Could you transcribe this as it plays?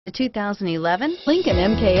The 2011 Lincoln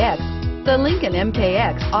MKX. The Lincoln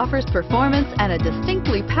MKX offers performance and a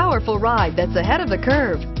distinctly powerful ride that's ahead of the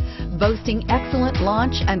curve. Boasting excellent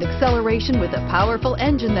launch and acceleration with a powerful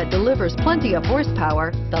engine that delivers plenty of horsepower,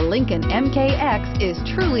 the Lincoln MKX is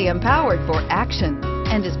truly empowered for action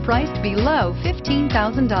and is priced below $15,000.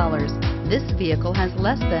 This vehicle has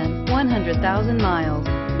less than 100,000 miles.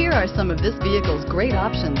 Here are some of this vehicle's great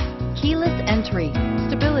options: keyless entry,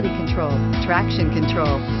 stability control, traction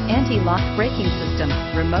control, anti-lock braking system,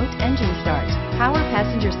 remote engine start, power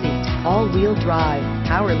passenger seat, all-wheel drive,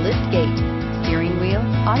 power lift gate, steering wheel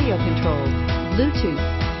audio controls, Bluetooth.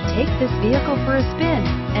 Take this vehicle for a spin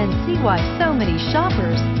and see why so many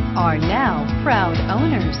shoppers are now proud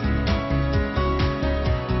owners.